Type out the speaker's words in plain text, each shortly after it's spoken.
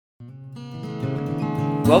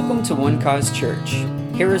Welcome to One Cause Church.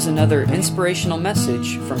 Here is another inspirational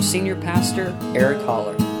message from Senior Pastor Eric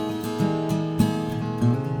Holler.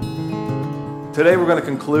 Today we're going to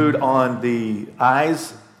conclude on the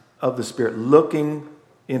eyes of the Spirit, looking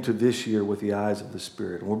into this year with the eyes of the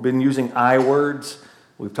Spirit. We've been using I words.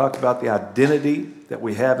 We've talked about the identity that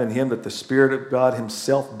we have in Him, that the Spirit of God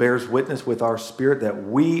Himself bears witness with our spirit that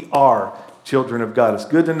we are children of God. It's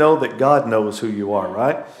good to know that God knows who you are,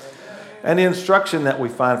 right? And the instruction that we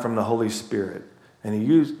find from the Holy Spirit. And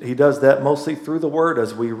He does that mostly through the Word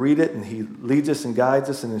as we read it, and He leads us and guides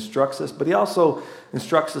us and instructs us. But He also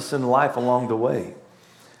instructs us in life along the way.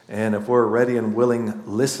 And if we're a ready and willing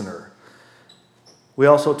listener. We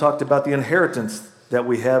also talked about the inheritance that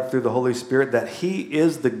we have through the Holy Spirit, that He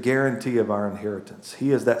is the guarantee of our inheritance.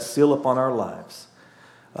 He is that seal upon our lives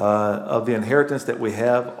of the inheritance that we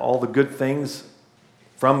have, all the good things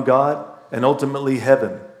from God, and ultimately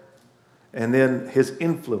heaven. And then His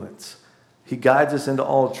influence. He guides us into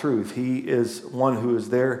all truth. He is one who is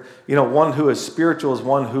there. You know, one who is spiritual is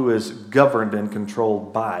one who is governed and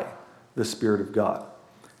controlled by the Spirit of God.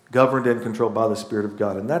 Governed and controlled by the Spirit of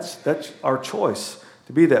God. And that's our choice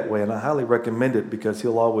to be that way. And I highly recommend it because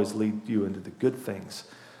He'll always lead you into the good things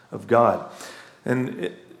of God.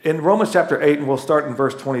 And in Romans chapter 8, and we'll start in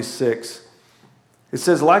verse 26, it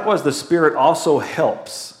says, likewise the Spirit also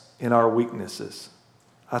helps in our weaknesses.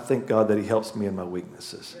 I thank God that He helps me in my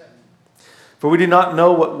weaknesses. For we do not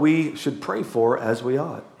know what we should pray for as we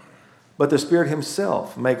ought. But the Spirit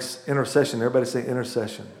Himself makes intercession. Everybody say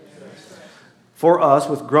intercession. For us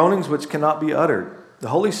with groanings which cannot be uttered. The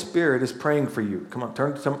Holy Spirit is praying for you. Come on,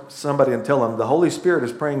 turn to somebody and tell them, the Holy Spirit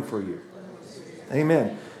is praying for you.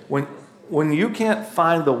 Amen. When you can't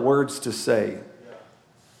find the words to say,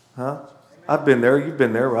 I've been there, you've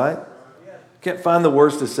been there, right? Can't find the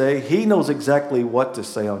words to say, He knows exactly what to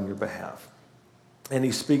say on your behalf. And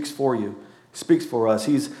He speaks for you. He speaks for us.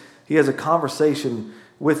 He has a conversation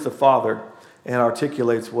with the Father and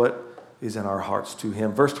articulates what is in our hearts to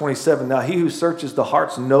Him. Verse 27, now He who searches the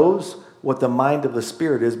hearts knows what the mind of the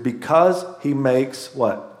Spirit is, because He makes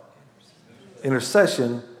what?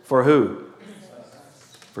 Intercession for who?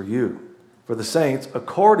 For you. For the saints,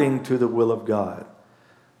 according to the will of God.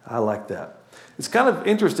 I like that. It's kind of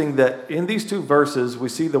interesting that in these two verses we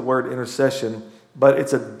see the word intercession, but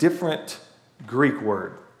it's a different Greek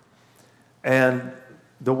word. And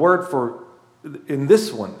the word for, in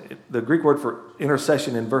this one, the Greek word for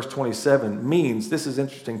intercession in verse 27 means, this is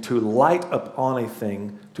interesting, to light upon a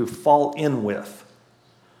thing, to fall in with,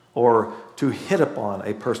 or to hit upon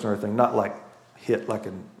a person or a thing. Not like hit like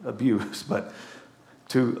an abuse, but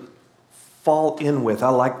to fall in with. I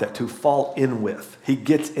like that, to fall in with. He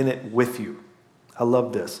gets in it with you. I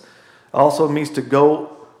love this. It also means to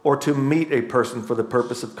go or to meet a person for the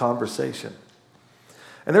purpose of conversation.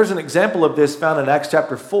 And there's an example of this found in Acts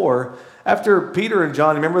chapter 4. After Peter and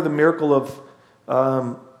John, remember the miracle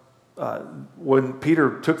of when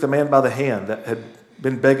Peter took the man by the hand that had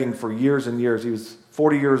been begging for years and years. He was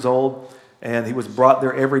 40 years old, and he was brought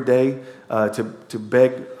there every day to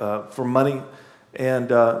beg for money. And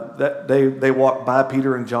that they walked by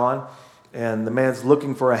Peter and John. And the man's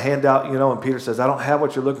looking for a handout, and Peter says, I don't have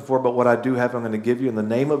what you're looking for, but what I do have I'm going to give you. In the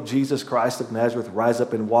name of Jesus Christ of Nazareth, rise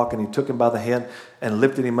up and walk. And he took him by the hand and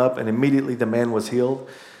lifted him up, and immediately the man was healed.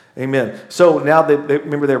 Amen. So now they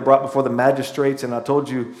remember they were brought before the magistrates, and I told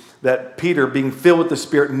you that Peter, being filled with the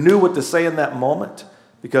Spirit, knew what to say in that moment,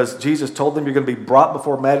 because Jesus told them you're going to be brought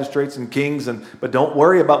before magistrates and kings, but don't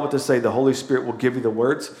worry about what to say. The Holy Spirit will give you the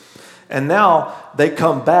words. And now they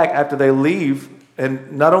come back after they leave.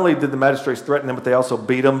 And not only did the magistrates threaten them, but they also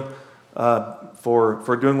beat them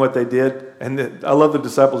for doing what they did. And I love the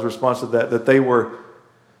disciples' response to that they were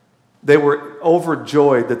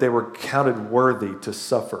overjoyed that they were counted worthy to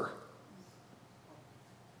suffer.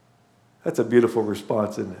 That's a beautiful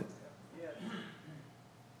response, isn't it?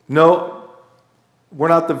 No, we're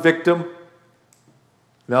not the victim.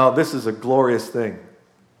 No, this is a glorious thing,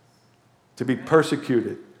 to be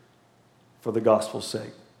persecuted for the gospel's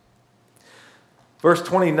sake. Verse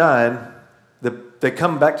 29, they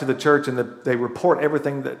come back to the church and they report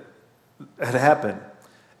everything that had happened.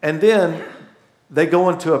 And then they go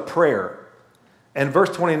into a prayer. And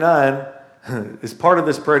verse 29 is part of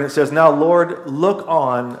this prayer, and it says, now, Lord, look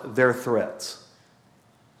on their threats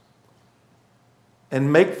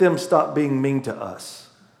and make them stop being mean to us.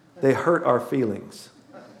 They hurt our feelings.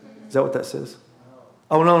 Is that what that says?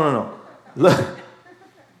 Oh, no.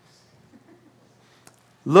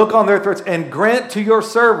 Look on their threats and grant to your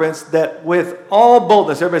servants that with all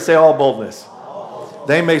boldness, everybody say all boldness,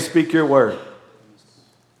 they may speak your word.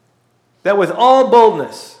 That with all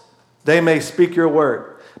boldness they may speak your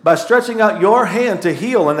word. by stretching out your hand to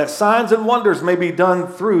heal, and that signs and wonders may be done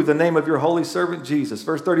through the name of your holy servant Jesus.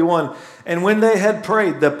 Verse 31, and when they had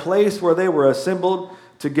prayed, the place where they were assembled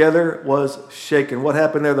together was shaken. What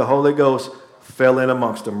happened there? The Holy Ghost fell in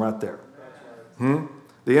amongst them right there.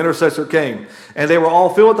 The intercessor came, and they were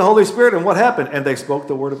all filled with the Holy Spirit, and what happened? And they spoke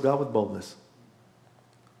the word of God with boldness.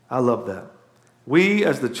 I love that. We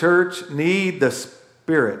as the church need the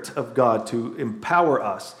Spirit of God to empower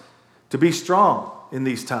us to be strong in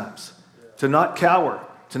these times, to not cower,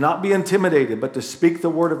 to not be intimidated, but to speak the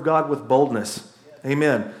word of God with boldness.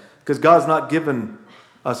 Amen. Because God's not given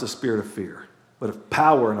us a spirit of fear, but of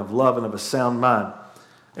power and of love and of a sound mind.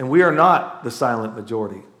 And we are not the silent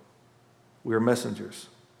majority. We are messengers.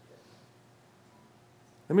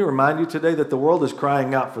 Let me remind you today that the world is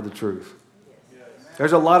crying out for the truth.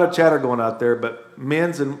 There's a lot of chatter going out there, but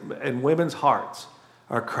men's and women's hearts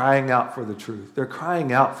are crying out for the truth. They're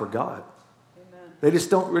crying out for God. Amen. They just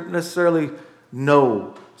don't necessarily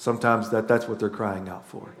know sometimes that that's what they're crying out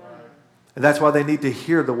for. Amen. And that's why they need to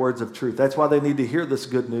hear the words of truth. That's why they need to hear this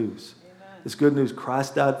good news. Amen. This good news,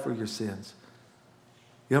 Christ died for your sins.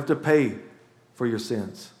 You don't have to pay for your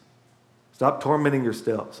sins. Stop tormenting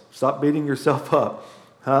yourselves. Stop beating yourself up.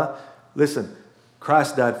 Listen,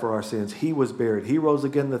 Christ died for our sins. He was buried. He rose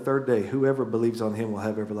again the third day. Whoever believes on him will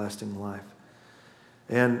have everlasting life.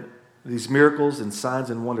 And these miracles and signs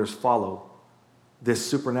and wonders follow this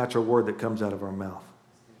supernatural word that comes out of our mouth.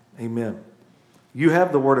 Amen. You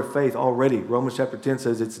have the word of faith already. Romans chapter 10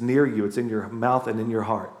 says it's near you. It's in your mouth and in your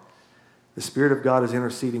heart. The Spirit of God is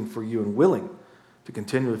interceding for you and willing to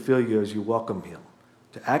continually fill you as you welcome him,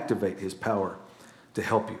 to activate his power to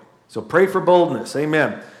help you. So pray for boldness.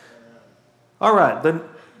 Amen. All right.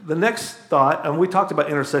 The next thought, and we talked about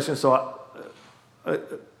intercession, so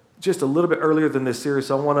just a little bit earlier than this series,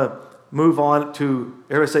 so I want to move on to,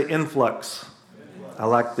 everybody say influx. I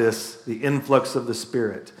like this, the influx of the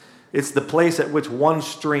Spirit. It's the place at which one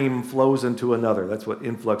stream flows into another. That's what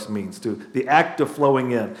influx means, too. The act of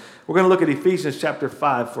flowing in. We're going to look at Ephesians chapter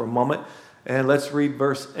 5 for a moment, and let's read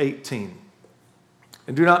verse 18.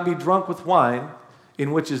 And do not be drunk with wine,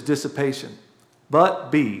 in which is dissipation,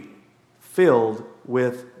 but be filled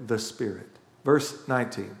with the Spirit. Verse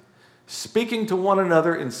 19. Speaking to one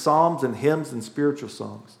another in psalms and hymns and spiritual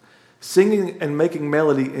songs, singing and making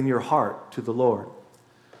melody in your heart to the Lord.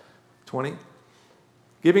 20.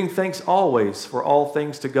 Giving thanks always for all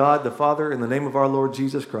things to God the Father in the name of our Lord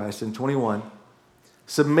Jesus Christ. And 21.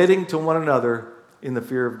 Submitting to one another in the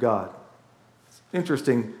fear of God.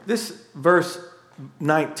 Interesting. This verse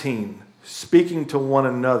 19, speaking to one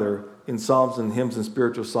another in psalms and hymns and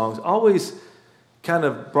spiritual songs, always kind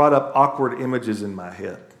of brought up awkward images in my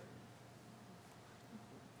head.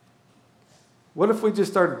 What if we just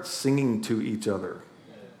started singing to each other?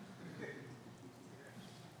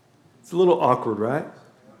 It's a little awkward, right?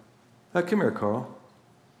 Come here, Carl.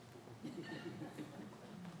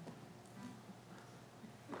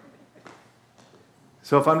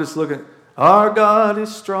 So if I'm just looking, our God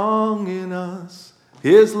is strong in us.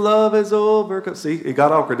 His love is overcome. See, it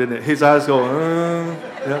got awkward, didn't it? His eyes go,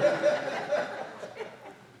 yeah.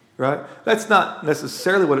 Right? That's not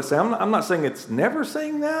necessarily what it's saying. I'm not saying it's never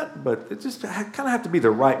saying that, but it just kind of have to be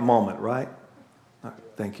the right moment, right?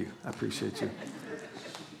 Thank you. I appreciate you.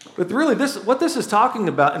 But really, what this is talking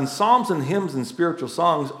about in psalms and hymns and spiritual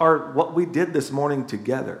songs are what we did this morning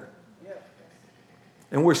together.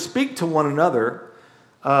 And we speak to one another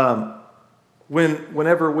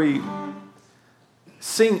whenever we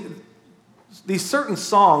sing. These certain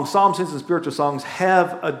songs, psalms, hymns, and spiritual songs,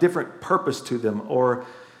 have a different purpose to them, or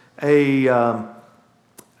a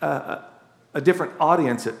different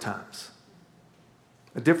audience at times,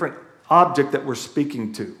 a different object that we're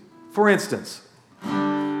speaking to. For instance,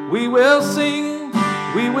 we will sing,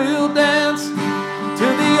 we will dance to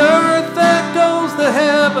the earth that goes the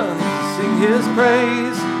heavens, sing his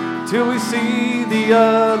praise till we see the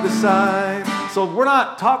other side. So we're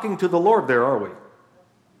not talking to the Lord there, are we?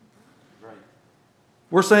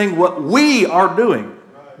 We're saying what we are doing.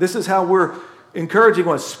 This is how we're encouraging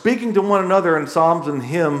one, speaking to one another in psalms and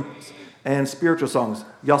hymns and spiritual songs.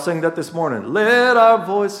 Y'all sing that this morning. Let our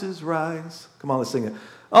voices rise. Come on, let's sing it.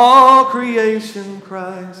 All creation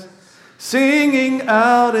cries, singing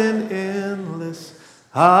out an endless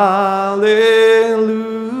hallelujah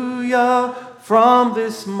from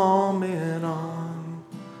this moment on.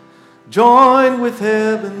 Join with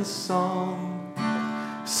heaven's song,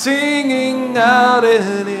 singing out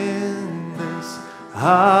an endless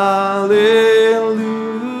hallelujah.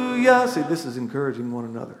 See, this is encouraging one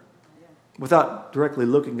another without directly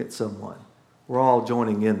looking at someone. We're all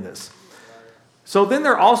joining in this. So then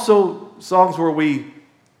there are also songs where we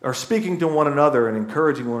are speaking to one another and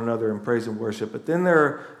encouraging one another in praise and worship. But then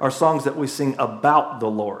there are songs that we sing about the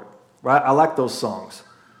Lord, right? I like those songs.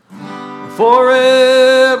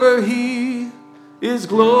 Forever He is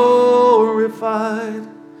glorified.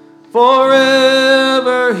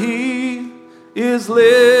 Forever He is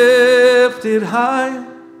lifted high.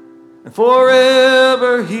 And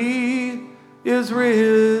forever He is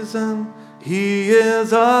risen. He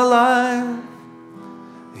is alive.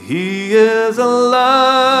 He is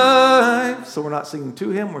alive. So we're not singing to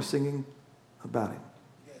Him, we're singing about Him.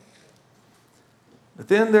 But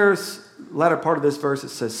then there's the latter part of this verse. It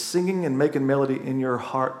says, singing and making melody in your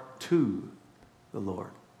heart to the Lord.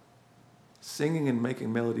 Singing and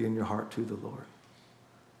making melody in your heart to the Lord.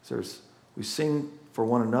 So we sing for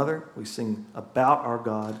one another. We sing about our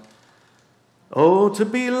God. Oh, to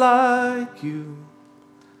be like you.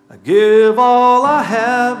 I give all I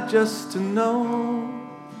have just to know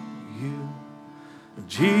you.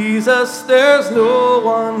 Jesus, there's no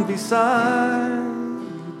one beside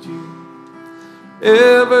you.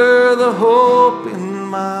 Ever the hope in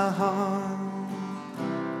my heart.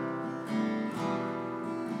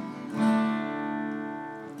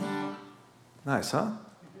 Nice, huh?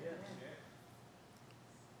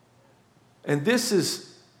 And this is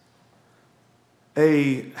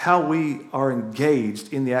how we are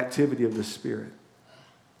engaged in the activity of the Spirit,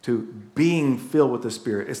 to being filled with the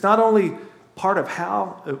Spirit. It's not only part of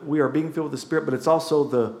how we are being filled with the Spirit, but it's also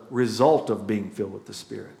the result of being filled with the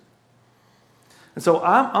Spirit. And so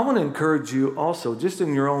I want to encourage you also, just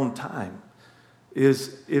in your own time,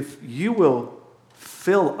 is if you will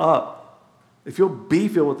fill up, if you'll be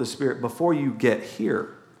filled with the Spirit before you get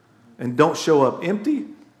here and don't show up empty,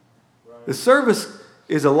 the service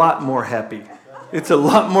is a lot more happy. It's a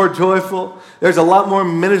lot more joyful. There's a lot more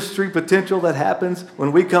ministry potential that happens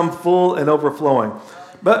when we come full and overflowing.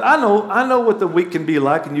 But I know what the week can be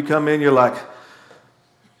like, and you come in, you're like,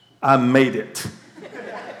 I made it.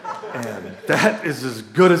 And that is as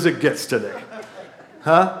good as it gets today.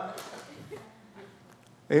 Huh?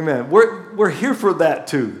 Amen. We're here for that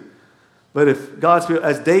too. But if God's people,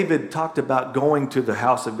 as David talked about going to the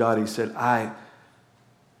house of God, he said, I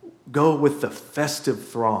go with the festive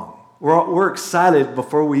throng. We're excited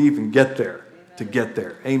before we even get there, to get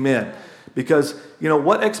there. Amen. Because,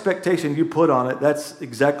 what expectation you put on it, that's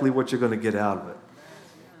exactly what you're going to get out of it.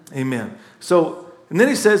 Amen. So, and then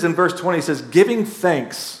he says in verse 20, he says, giving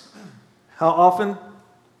thanks. How often?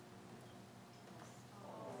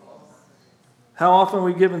 How often are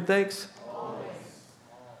we giving thanks?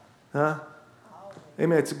 Huh?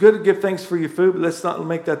 Amen. It's good to give thanks for your food, but let's not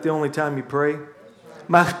make that the only time you pray.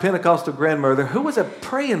 My Pentecostal grandmother, who was a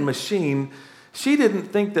praying machine, she didn't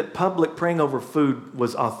think that public praying over food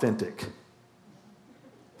was authentic.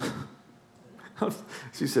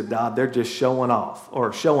 She said, nah, they're just showing off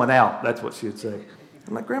or showing out. That's what she would say.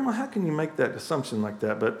 I'm like, Grandma, how can you make that assumption like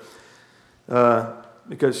that? But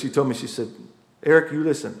because she told me, she said, Eric, you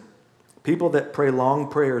listen. People that pray long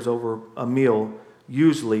prayers over a meal,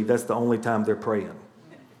 usually that's the only time they're praying.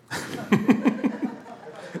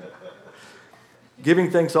 Giving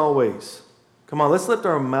thanks always. Come on, let's lift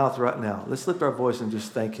our mouth right now. Let's lift our voice and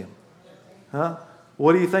just thank Him. Huh?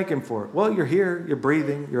 What are you thanking for? Well, you're here, you're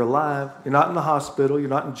breathing, you're alive. You're not in the hospital, you're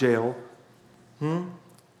not in jail. I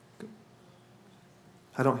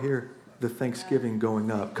don't hear the thanksgiving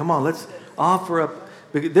going up. Come on, let's offer up.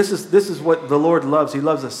 This is what the Lord loves. He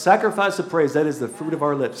loves a sacrifice of praise. That is the fruit of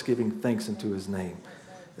our lips, giving thanks unto His name.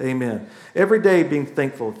 Amen. Every day being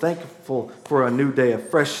thankful for a new day, a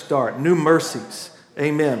fresh start, new mercies.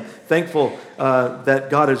 Amen. Thankful that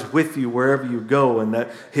God is with you wherever you go and that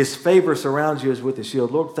His favor surrounds you as with a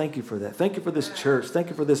shield. Lord, thank you for that. Thank you for this church. Thank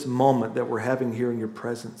you for this moment that we're having here in your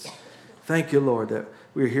presence. Thank you, Lord, that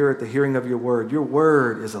we're here at the hearing of your word. Your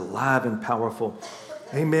word is alive and powerful.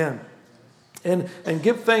 Amen. And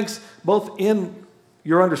give thanks both in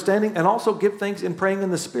your understanding and also give thanks in praying in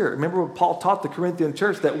the Spirit. Remember what Paul taught the Corinthian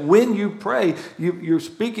church, that when you pray, you're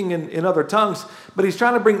speaking in other tongues, but he's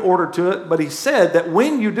trying to bring order to it. But he said that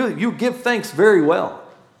when you do it, you give thanks very well.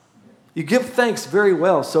 You give thanks very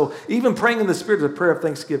well. So even praying in the Spirit is a prayer of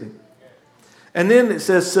thanksgiving. And then it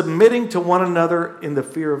says submitting to one another in the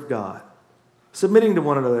fear of God. Submitting to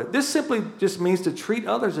one another. This simply just means to treat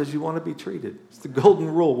others as you want to be treated. It's the golden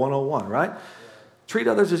rule 101, right? Treat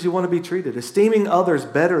others as you want to be treated. Esteeming others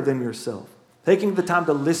better than yourself. Taking the time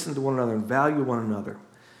to listen to one another and value one another.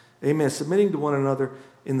 Amen. Submitting to one another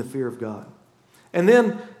in the fear of God. And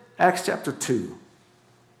then Acts chapter 2.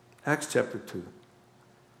 Acts chapter 2.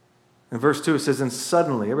 In verse 2 it says, and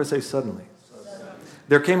suddenly, everybody say suddenly.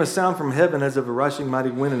 There came a sound from heaven as of a rushing mighty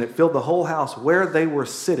wind, and it filled the whole house where they were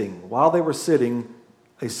sitting. While they were sitting,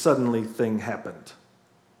 a suddenly thing happened.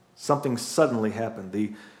 Something suddenly happened.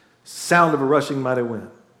 The sound of a rushing mighty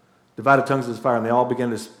wind, divided tongues as fire, and they all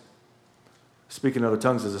began to speak in other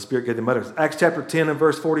tongues as the Spirit gave them utterance. Acts chapter 10 and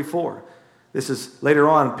verse 44. This is later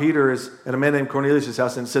on. Peter is at a man named Cornelius'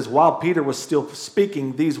 house, and it says, while Peter was still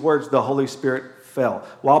speaking these words, the Holy Spirit fell.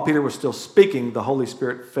 While Peter was still speaking, the Holy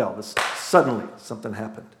Spirit fell. Suddenly, something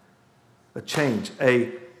happened. A change,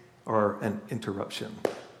 or an interruption.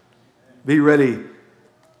 Be ready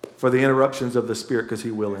for the interruptions of the Spirit, because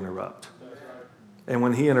He will interrupt. And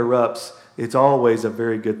when He interrupts, it's always a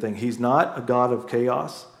very good thing. He's not a God of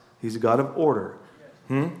chaos. He's a God of order.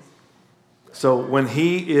 So when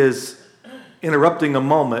He is interrupting a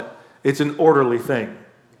moment, it's an orderly thing.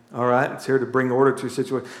 All right? It's here to bring order to a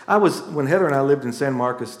situation. When Heather and I lived in San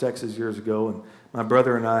Marcos, Texas years ago, and my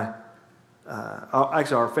brother and I,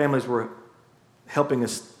 actually our families were helping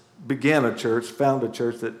us found a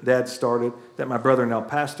church that Dad started, that my brother now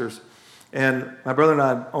pastors. And my brother and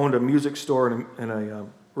I owned a music store and a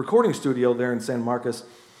recording studio there in San Marcos.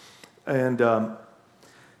 And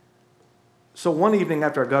so one evening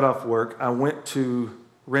after I got off work, I went to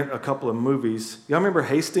rent a couple of movies. Y'all remember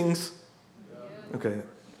Hastings? Yeah. Okay.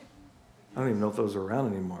 I don't even know if those are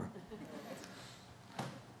around anymore.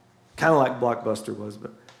 Kind of like Blockbuster was,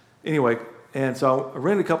 but anyway. And so I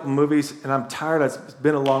rented a couple of movies, and I'm tired. It's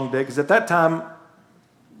been a long day, because at that time,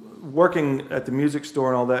 working at the music store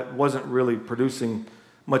and all that wasn't really producing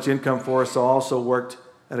much income for us. So I also worked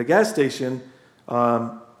at a gas station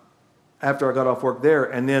after I got off work there,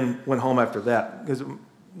 and then went home after that, because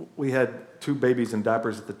we had 2 babies in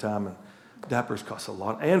diapers at the time, and diapers cost a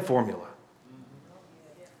lot, and formula.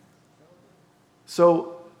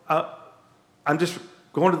 So I'm just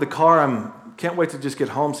going to the car. Can't wait to just get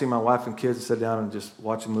home, see my wife and kids, and sit down and just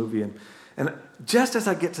watch a movie. And just as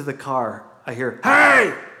I get to the car, I hear,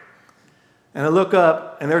 "Hey!" And I look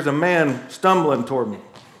up, and there's a man stumbling toward me.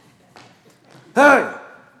 "Hey!"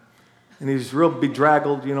 And he's real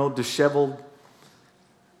bedraggled, disheveled.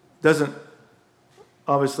 Doesn't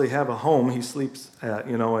obviously have a home he sleeps at,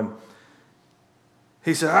 and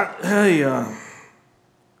he said, "Hey, you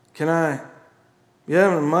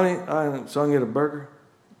have any money so I can get a burger?"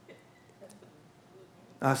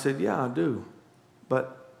 I said, "Yeah, I do,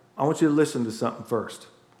 but I want you to listen to something first."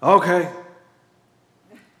 "Okay."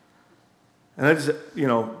 And I just,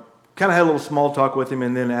 kind of had a little small talk with him,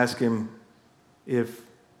 and then asked him if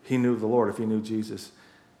he knew the Lord, if he knew Jesus.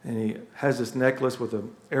 And he has this necklace with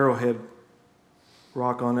an arrowhead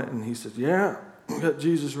rock on it, and he said, "Yeah, I got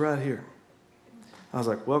Jesus right here." I was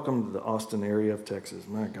like, "Welcome to the Austin area of Texas,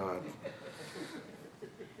 my God."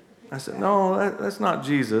 I said, "No, that's not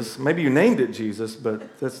Jesus. Maybe you named it Jesus,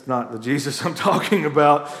 but that's not the Jesus I'm talking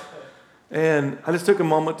about." And I just took a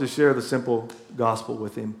moment to share the simple gospel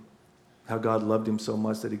with him, how God loved him so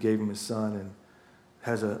much that He gave him His Son and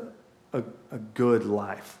has a good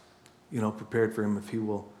life, prepared for him if he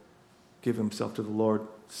will give himself to the Lord.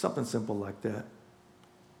 Something simple like that.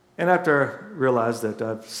 And after I realized that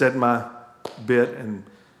I've said my bit, and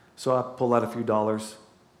so I pulled out a few dollars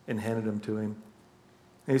and handed them to him.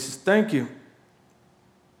 And he says, "Thank you."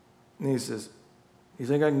 And he says, "You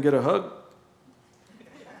think I can get a hug?"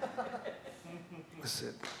 I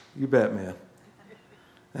said, "You bet, man."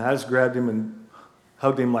 And I just grabbed him and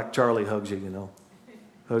hugged him like Charlie hugs you,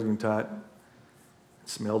 Hugged him tight.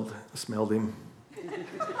 Smelled him.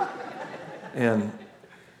 And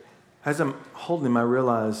as I'm holding him, I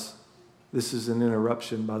realize this is an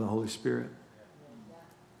interruption by the Holy Spirit.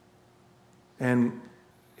 And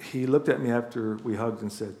he looked at me after we hugged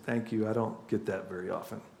and said, "Thank you. I don't get that very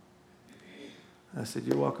often." I said,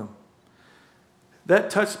 "You're welcome." That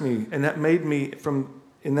touched me, and that made me,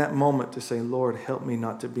 in that moment, to say, "Lord, help me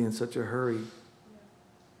not to be in such a hurry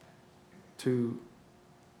to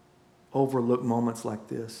overlook moments like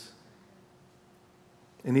this."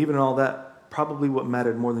 And even all that, probably what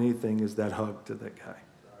mattered more than anything is that hug to that guy.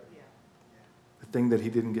 The thing that he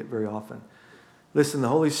didn't get very often. Listen, the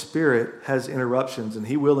Holy Spirit has interruptions, and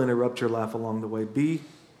He will interrupt your life along the way. Be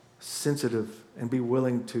sensitive and be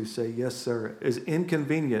willing to say, "Yes, sir," as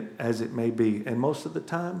inconvenient as it may be. And most of the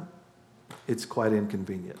time, it's quite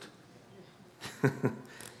inconvenient.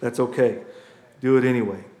 That's okay. Do it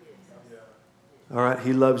anyway. All right?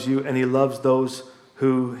 He loves you, and He loves those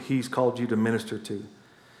who He's called you to minister to.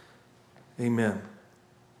 Amen.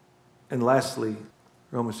 And lastly,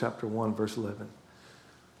 Romans chapter 1, verse 11.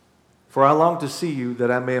 "For I long to see you,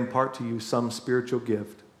 that I may impart to you some spiritual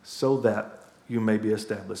gift, so that you may be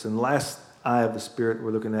established." And the last eye of the Spirit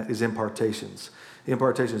we're looking at is impartations.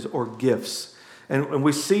 Impartations, or gifts. And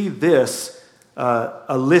we see this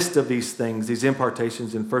a list of these things, these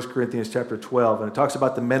impartations in 1 Corinthians chapter 12, and it talks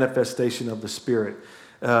about the manifestation of the Spirit,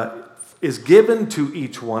 is given to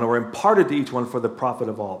each one or imparted to each one for the profit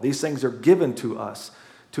of all. These things are given to us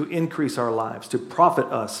to increase our lives, to profit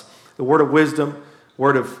us. The word of wisdom,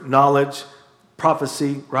 word of knowledge,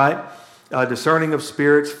 prophecy, right? Discerning of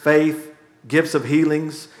spirits, faith, gifts of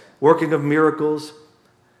healings, working of miracles,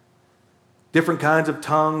 different kinds of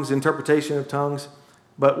tongues, interpretation of tongues.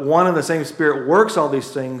 But one and the same Spirit works all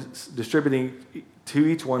these things, distributing to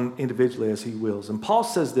each one individually as he wills. And Paul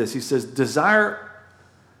says this, he says, desire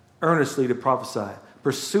earnestly to prophesy.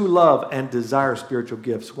 Pursue love and desire spiritual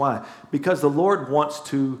gifts. Why? Because the Lord wants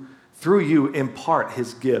to, through you, impart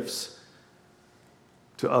his gifts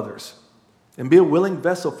to others. And be a willing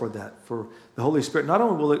vessel for that, for the Holy Spirit. Not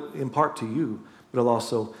only will it impart to you, but it'll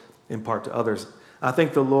also impart to others. I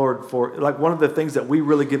thank the Lord for, like, one of the things that we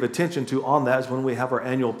really give attention to on that is when we have our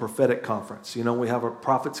annual prophetic conference. You know, we have our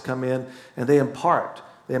prophets come in and they impart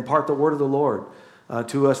the word of the Lord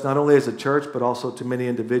to us, not only as a church, but also to many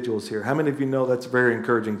individuals here. How many of you know that's a very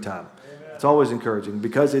encouraging time? Amen. It's always encouraging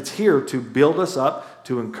because it's here to build us up,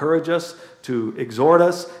 to encourage us, to exhort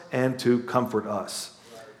us, and to comfort us.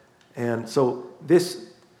 Right. And so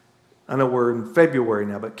this, I know we're in February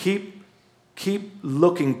now, but keep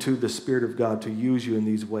looking to the Spirit of God to use you in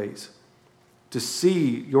these ways, to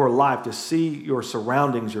see your life, to see your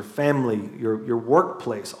surroundings, your family, your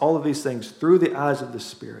workplace, all of these things through the eyes of the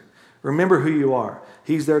Spirit. Remember who you are.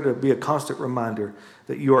 He's there to be a constant reminder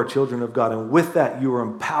that you are children of God. And with that, you are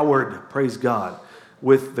empowered, praise God,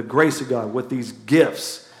 with the grace of God, with these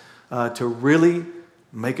gifts to really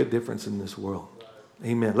make a difference in this world.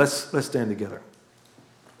 Amen. Let's stand together.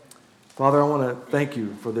 Father, I want to thank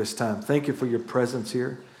you for this time. Thank you for your presence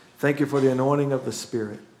here. Thank you for the anointing of the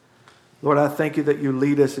Spirit. Lord, I thank you that you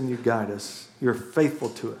lead us and you guide us. You're faithful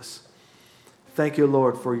to us. Thank you,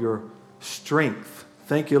 Lord, for your strength.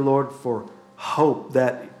 Thank you, Lord, for hope,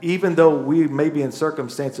 that even though we may be in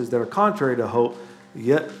circumstances that are contrary to hope,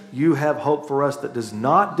 yet you have hope for us that does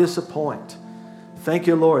not disappoint. Thank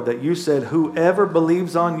you, Lord, that you said whoever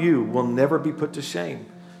believes on you will never be put to shame.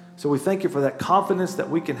 So we thank you for that confidence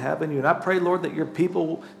that we can have in you. And I pray, Lord, that your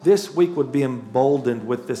people this week would be emboldened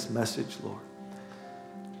with this message, Lord.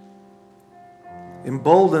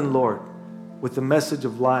 Emboldened, Lord, with the message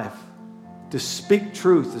of life, to speak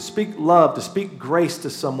truth, to speak love, to speak grace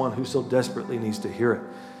to someone who so desperately needs to hear it.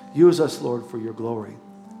 Use us, Lord, for your glory.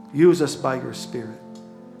 Use us by your Spirit.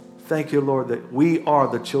 Thank you, Lord, that we are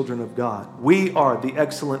the children of God. We are the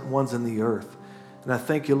excellent ones in the earth. And I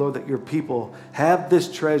thank you, Lord, that your people have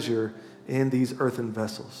this treasure in these earthen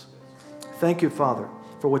vessels. Thank you, Father,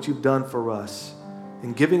 for what you've done for us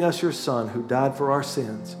in giving us your Son who died for our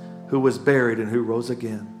sins, who was buried and who rose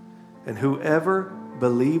again. And whoever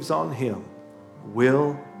believes on him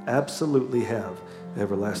will absolutely have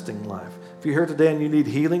everlasting life. If you're here today and you need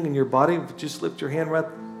healing in your body, just lift your hand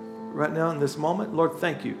right now in this moment. Lord,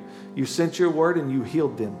 thank you. You sent your word and you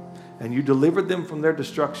healed them and you delivered them from their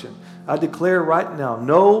destruction. I declare right now,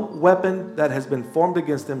 no weapon that has been formed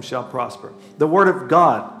against them shall prosper. The word of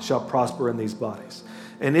God shall prosper in these bodies.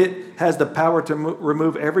 And it has the power to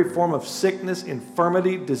remove every form of sickness,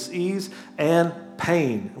 infirmity, disease, and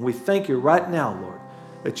pain. And we thank you right now, Lord,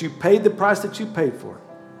 that you paid the price that you paid for it.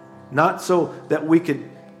 Not so that we could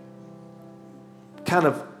kind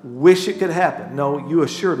of wish it could happen. No, you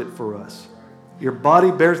assured it for us. Your body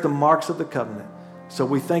bears the marks of the covenant. So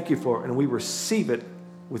we thank you for it, and we receive it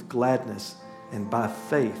with gladness and by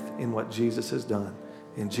faith in what Jesus has done.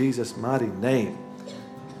 In Jesus' mighty name,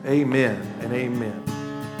 amen and amen.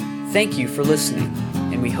 Thank you for listening,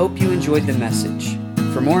 and we hope you enjoyed the message.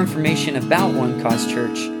 For more information about One Cause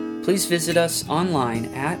Church, please visit us online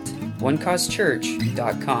at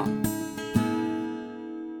onecausechurch.com.